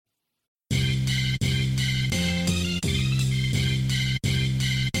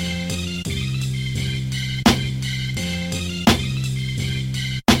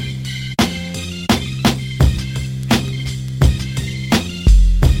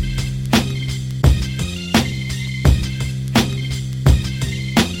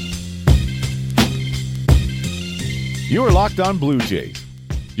You are Locked On Blue Jays,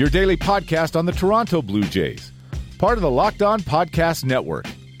 your daily podcast on the Toronto Blue Jays, part of the Locked On Podcast Network,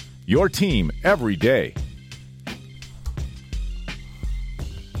 your team every day.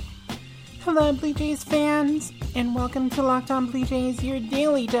 Hello, Blue Jays fans, and welcome to Locked On Blue Jays, your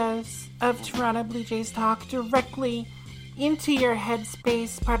daily dose of Toronto Blue Jays talk directly into your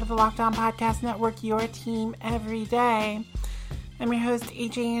headspace, part of the Locked On Podcast Network, your team every day. I'm your host,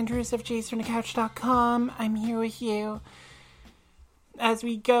 AJ Andrews of jaysfromthecouch.com. I'm here with you as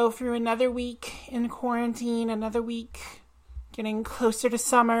we go through another week in quarantine, another week getting closer to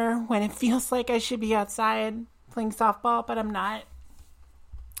summer when it feels like I should be outside playing softball, but I'm not.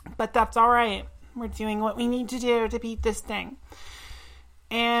 But that's all right. We're doing what we need to do to beat this thing.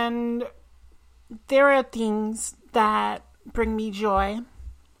 And there are things that bring me joy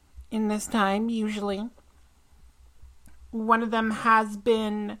in this time, usually. One of them has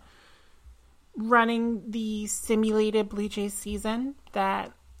been running the simulated Blue Jays season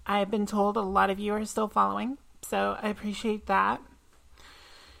that I've been told a lot of you are still following. So I appreciate that.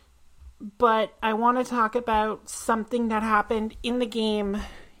 But I want to talk about something that happened in the game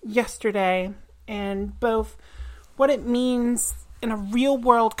yesterday, and both what it means in a real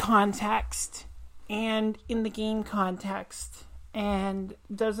world context and in the game context. And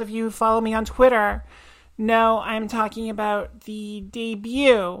those of you who follow me on Twitter know I'm talking about the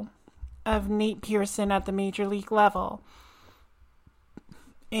debut of Nate Pearson at the major league level.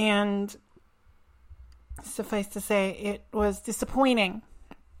 And suffice to say, it was disappointing.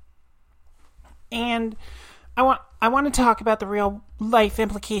 And I want to talk about the real life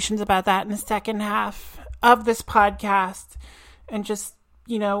implications about that in the second half of this podcast, and just,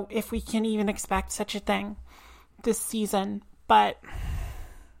 you know, if we can even expect such a thing this season. But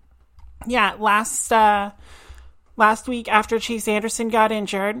yeah, last week after Chase Anderson got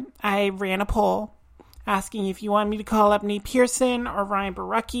injured, I ran a poll asking if you want me to call up Nate Pearson or Ryan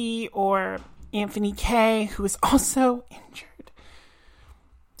Borucki or Anthony Kay, who is also injured.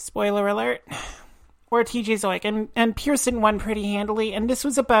 Spoiler alert. Or TJ Zeuch. And Pearson won pretty handily. And this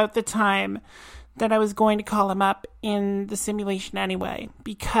was about the time that I was going to call him up in the simulation anyway.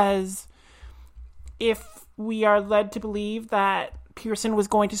 Because if we are led to believe that Pearson was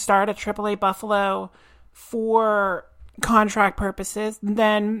going to start at AAA Buffalo for contract purposes,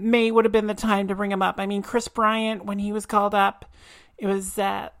 then May would have been the time to bring him up. I mean, Chris Bryant, when he was called up, it was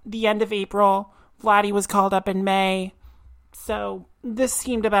at the end of April. Vladdy was called up in May. So this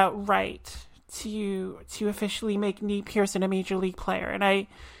seemed about right to officially make Nate Pearson a major league player. And I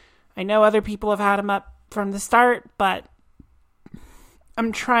know other people have had him up from the start, but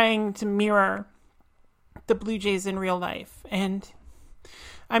I'm trying to mirror the Blue Jays in real life. And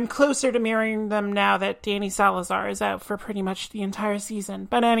I'm closer to mirroring them now that Danny Salazar is out for pretty much the entire season.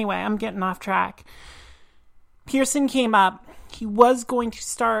 But anyway, I'm getting off track. Pearson came up. He was going to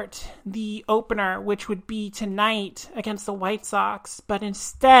start the opener, which would be tonight against the White Sox. But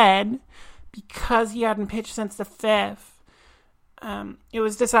instead, because he hadn't pitched since the 5th, it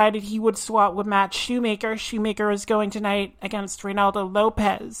was decided he would swap with Matt Shoemaker. Shoemaker is going tonight against Reynaldo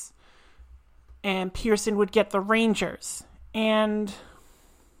Lopez. And Pearson would get the Rangers. And,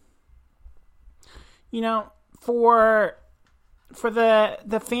 you know, for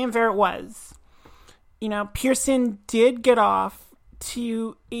the fanfare it was, you know, Pearson did get off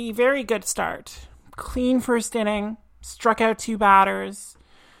to a very good start. Clean first inning, struck out 2 batters.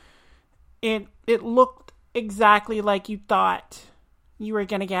 It looked exactly like you thought you were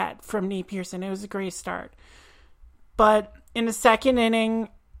going to get from Nate Pearson. It was a great start. But in the second inning,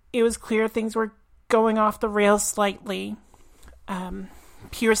 it was clear things were going off the rails slightly.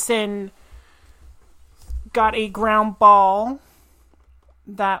 Pearson got a ground ball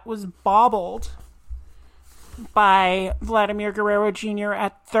that was bobbled by Vladimir Guerrero Jr.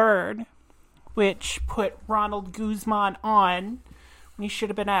 at third, which put Ronald Guzman on when he should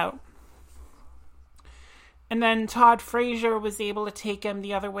have been out. And then Todd Frazier was able to take him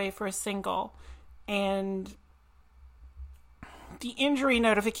the other way for a single. And the injury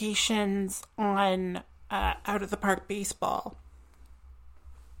notifications on Out of the Park Baseball,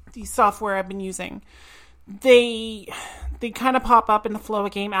 the software I've been using, they kind of pop up in the flow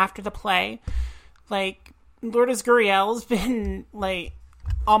of game after the play. Like, Lourdes Gurriel's been, like,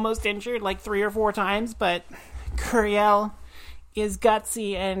 almost injured, like, 3 or 4 times, but Gurriel is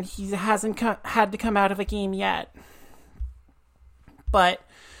gutsy and he hasn't had to come out of a game yet. But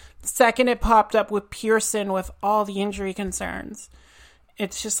the second it popped up with Pearson with all the injury concerns,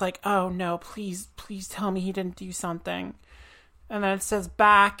 it's just like, oh no, please tell me he didn't do something. And then it says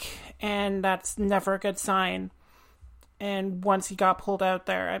back, and that's never a good sign. And once he got pulled out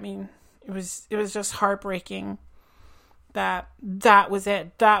there, I mean, it was just heartbreaking that was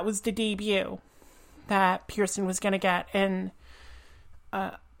it. That was the debut that Pearson was going to get. And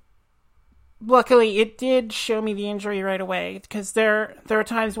luckily, it did show me the injury right away, because there are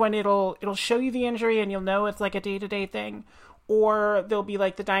times when it'll show you the injury and you'll know it's like a day-to-day thing, or there'll be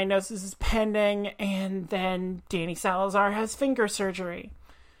like the diagnosis is pending, and then Danny Salazar has finger surgery.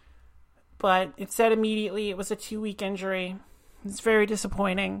 But it said immediately it was a 2-week injury. It's very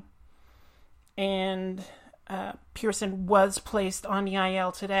disappointing. And Pearson was placed on the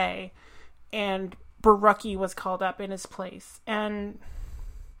IL today, and Borucki was called up in his place. And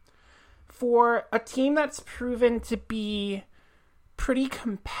for a team that's proven to be pretty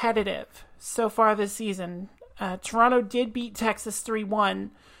competitive so far this season, Toronto did beat Texas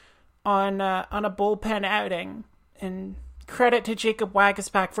 3-1 on a bullpen outing. And credit to Jacob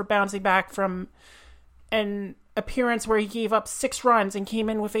Waguespack for bouncing back from an appearance where he gave up 6 runs and came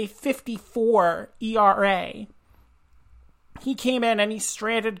in with a 54 ERA. He came in and he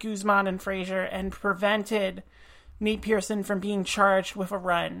stranded Guzman and Frazier and prevented Nate Pearson from being charged with a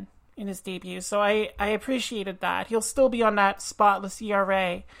run in his debut. So I appreciated that. He'll still be on that spotless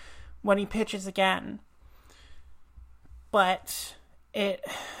ERA when he pitches again. But it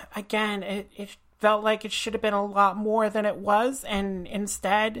felt like it should have been a lot more than it was, and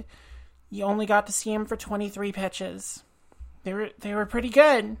instead, you only got to see him for 23 pitches. They were pretty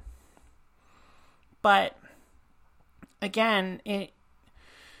good. But again, it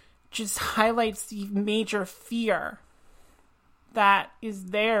just highlights the major fear that is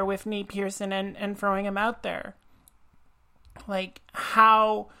there with Nate Pearson and throwing him out there. Like,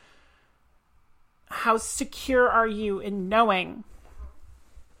 how secure are you in knowing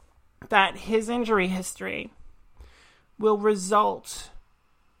that his injury history will result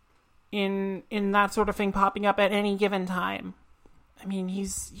in that sort of thing popping up at any given time? I mean,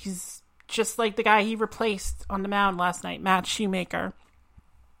 he's just like the guy he replaced on the mound last night, Matt Shoemaker.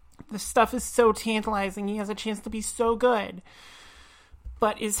 The stuff is so tantalizing. He has a chance to be so good.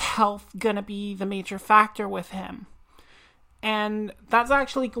 But is health going to be the major factor with him? And that's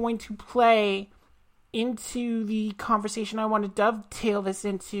actually going to play into the conversation I want to dovetail this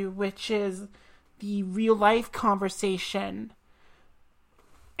into, which is the real life conversation.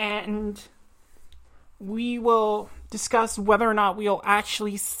 And we will discuss whether or not we'll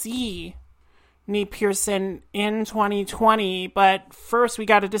actually see Nate Pearson in 2020. But first, we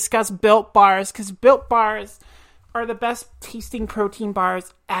got to discuss Built Bars, because Built Bars are the best tasting protein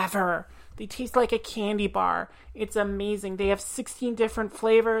bars ever. They taste like a candy bar. It's amazing. They have 16 different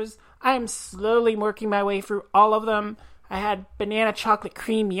flavors. I am slowly working my way through all of them. I had banana chocolate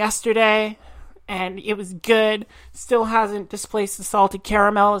cream yesterday, and it was good. Still hasn't displaced the salted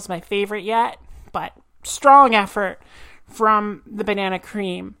caramel as my favorite yet, but strong effort from the banana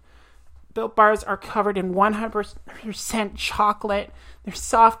cream. Built Bars are covered in 100% chocolate. They're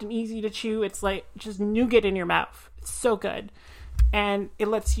soft and easy to chew. It's like just nougat in your mouth. It's so good. And it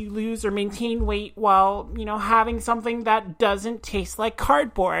lets you lose or maintain weight while, having something that doesn't taste like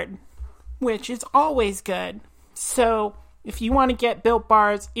cardboard, which is always good. So if you want to get Built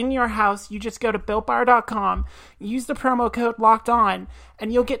Bars in your house, you just go to BuiltBar.com, use the promo code LOCKEDON,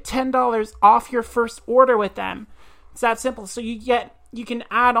 and you'll get $10 off your first order with them. It's that simple. So you can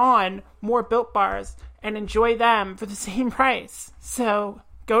add on more Built Bars and enjoy them for the same price. So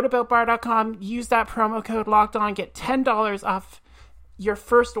go to BuiltBar.com, use that promo code LOCKEDON, get $10 off your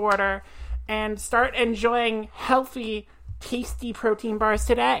first order, and start enjoying healthy, tasty protein bars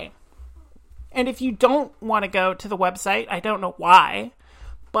today. And if you don't want to go to the website, I don't know why,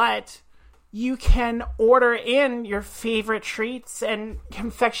 but you can order in your favorite treats and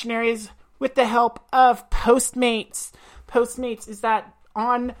confectionaries with the help of Postmates. Postmates is that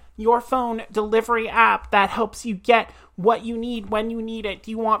on your phone delivery app that helps you get what you need when you need it. Do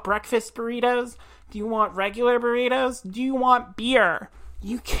you want breakfast burritos? Do you want regular burritos? Do you want beer?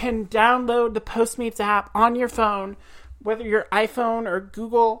 You can download the Postmates app on your phone, whether your iPhone or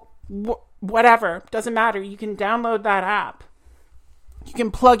Google, whatever, doesn't matter. You can download that app. You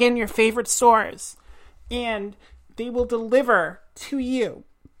can plug in your favorite stores, and they will deliver to you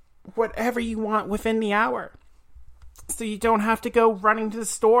whatever you want within the hour. So you don't have to go running to the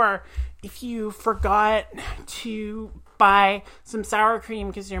store if you forgot to buy some sour cream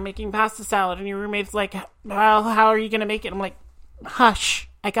because you're making pasta salad and your roommate's like, well, how are you going to make it? I'm like, hush,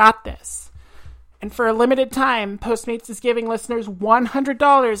 I got this. And for a limited time, Postmates is giving listeners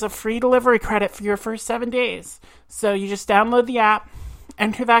 $100 of free delivery credit for your first 7 days. So you just download the app,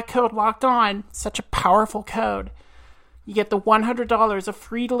 enter that code LOCKED ON, such a powerful code. You get the $100 of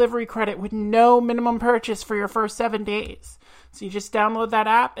free delivery credit with no minimum purchase for your first 7 days. So you just download that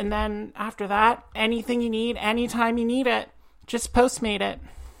app, and then after that, anything you need, anytime you need it, just Postmate it.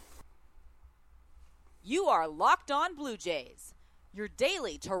 You are Locked On Blue Jays, your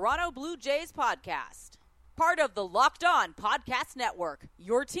daily Toronto Blue Jays podcast. Part of the Locked On Podcast Network,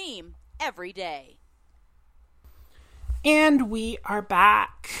 your team every day. And we are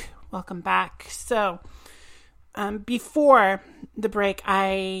back. Welcome back. So, before the break,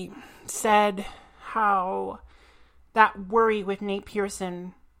 I said how that worry with Nate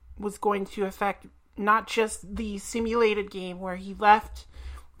Pearson was going to affect not just the simulated game where he left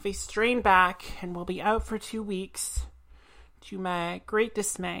with a strained back and will be out for 2 weeks, to my great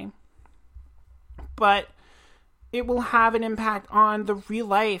dismay, but it will have an impact on the real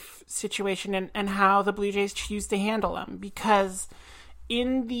life situation and how the Blue Jays choose to handle him. Because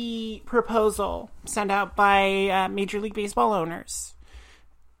in the proposal sent out by Major League Baseball owners,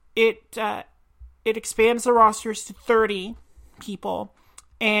 it expands the rosters to 30 people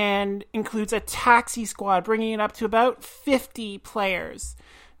and includes a taxi squad, bringing it up to about 50 players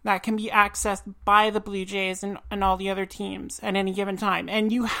that can be accessed by the Blue Jays and all the other teams at any given time.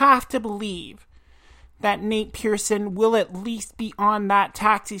 And you have to believe that Nate Pearson will at least be on that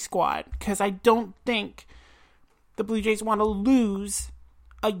taxi squad, because I don't think the Blue Jays want to lose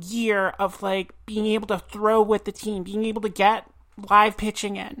a year of like being able to throw with the team, being able to get live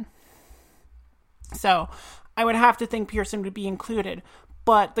pitching in. So I would have to think Pearson would be included.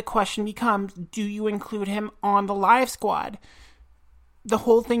 But the question becomes, do you include him on the live squad? The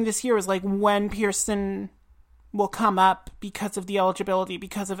whole thing this year is like when Pearson will come up because of the eligibility,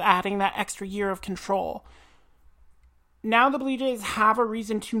 because of adding that extra year of control. Now the Blue Jays have a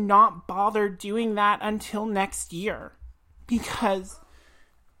reason to not bother doing that until next year. Because,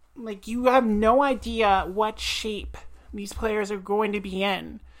 like, you have no idea what shape these players are going to be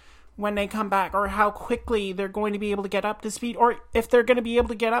in when they come back, or how quickly they're going to be able to get up to speed, or if they're going to be able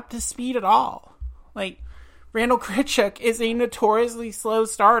to get up to speed at all. Like, Randall Grichuk is a notoriously slow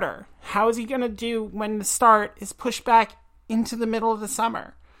starter. How is he going to do when the start is pushed back into the middle of the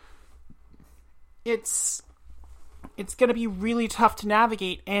summer? It's going to be really tough to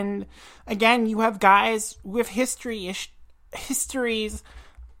navigate. And again, you have guys with histories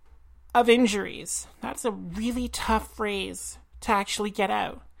of injuries. That's a really tough phrase to actually get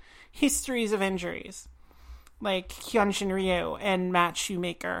out. Histories of injuries, like Hyun-Shin Ryu and Matt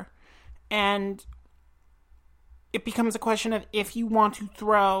Shoemaker. And it becomes a question of if you want to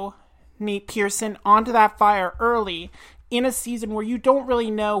throw Nate Pearson onto that fire early in a season where you don't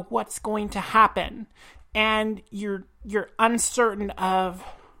really know what's going to happen, and you're uncertain of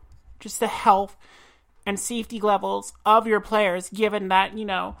just the health and safety levels of your players, given that, you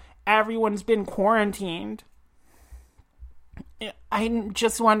know, everyone's been quarantined. I'm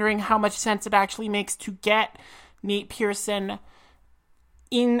just wondering how much sense it actually makes to get Nate Pearson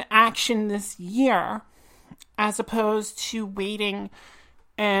in action this year, as opposed to waiting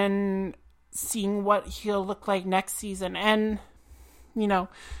and seeing what he'll look like next season. And, you know,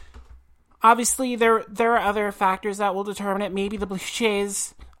 obviously there are other factors that will determine it. Maybe the Blue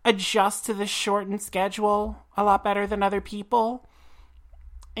Jays adjust to the shortened schedule a lot better than other people,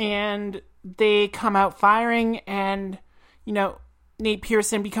 and they come out firing, and, you know, Nate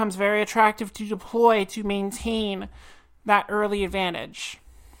Pearson becomes very attractive to deploy to maintain that early advantage.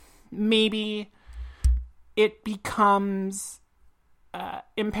 Maybe it becomes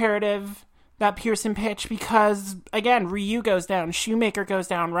imperative that Pearson pitch because, again, Ryu goes down, Shoemaker goes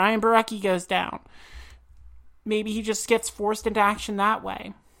down, Ryan Borucki goes down. Maybe he just gets forced into action that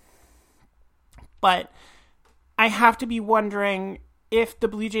way. But I have to be wondering if the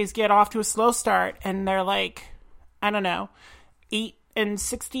Blue Jays get off to a slow start and they're like, I don't know,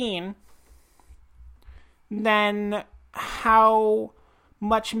 8-16, then how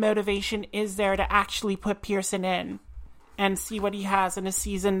much motivation is there to actually put Pearson in and see what he has in a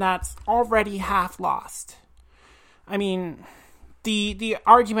season that's already half lost? I mean, the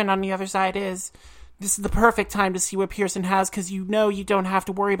argument on the other side is this is the perfect time to see what Pearson has, because you know you don't have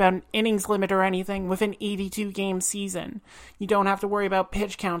to worry about an innings limit or anything with an 82-game season. You don't have to worry about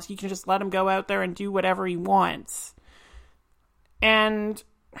pitch counts. You can just let him go out there and do whatever he wants. And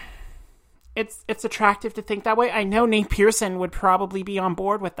it's attractive to think that way. I know Nate Pearson would probably be on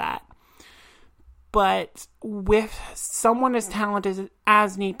board with that. But with someone as talented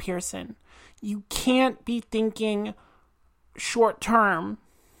as Nate Pearson, you can't be thinking short term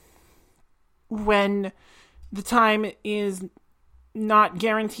when the time is not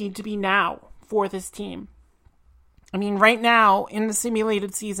guaranteed to be now for this team. I mean, right now in the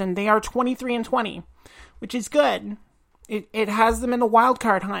simulated season, they are 23-20, which is good. It has them in the wild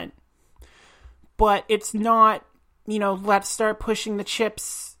card hunt. But it's not, let's start pushing the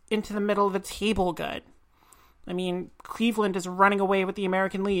chips into the middle of the table good. I mean, Cleveland is running away with the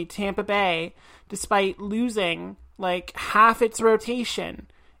American League. Tampa Bay, despite losing like half its rotation,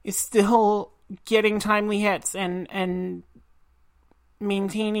 is still getting timely hits and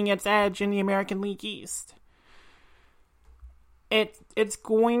maintaining its edge in the American League East. It's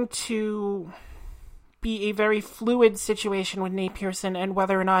going to be a very fluid situation with Nate Pearson and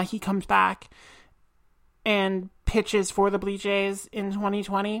whether or not he comes back and pitches for the Blue Jays in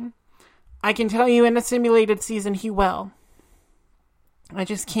 2020. I can tell you in a simulated season he will. I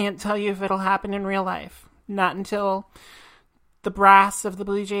just can't tell you if it'll happen in real life. Not until the brass of the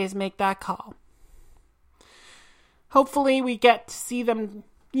Blue Jays make that call. Hopefully we get to see them,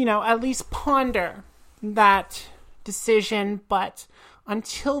 at least ponder that decision. But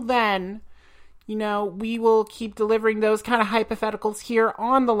until then, we will keep delivering those kind of hypotheticals here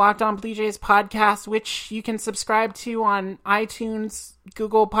on the Locked On Blue Jays podcast, which you can subscribe to on iTunes,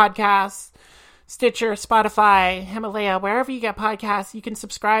 Google Podcasts, Stitcher, Spotify, Himalaya, wherever you get podcasts. You can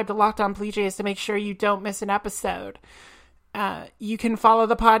subscribe to Locked On Blue Jays to make sure you don't miss an episode. You can follow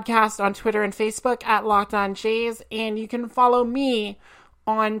the podcast on Twitter and Facebook at Locked On Jays, and you can follow me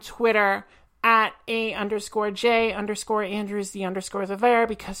on Twitter at @A_J_Andrews, the underscores are there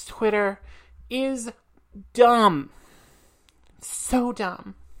because Twitter is dumb. So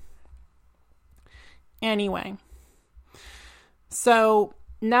dumb. Anyway. So,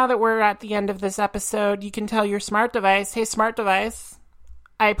 now that we're at the end of this episode, you can tell your smart device, hey, smart device,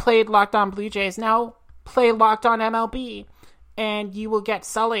 I played Locked On Blue Jays. Now play Locked On MLB, and you will get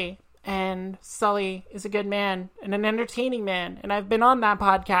Sully. And Sully is a good man and an entertaining man. And I've been on that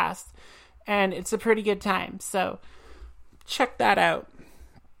podcast, and it's a pretty good time. So, check that out.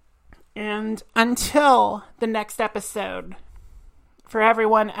 And until the next episode, for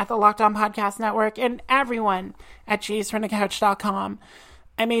everyone at the Locked On Podcast Network and everyone at jaysfromthecouch.com,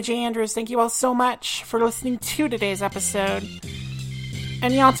 I'm AJ Andrews. Thank you all so much for listening to today's episode.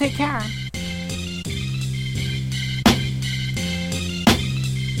 And y'all take care.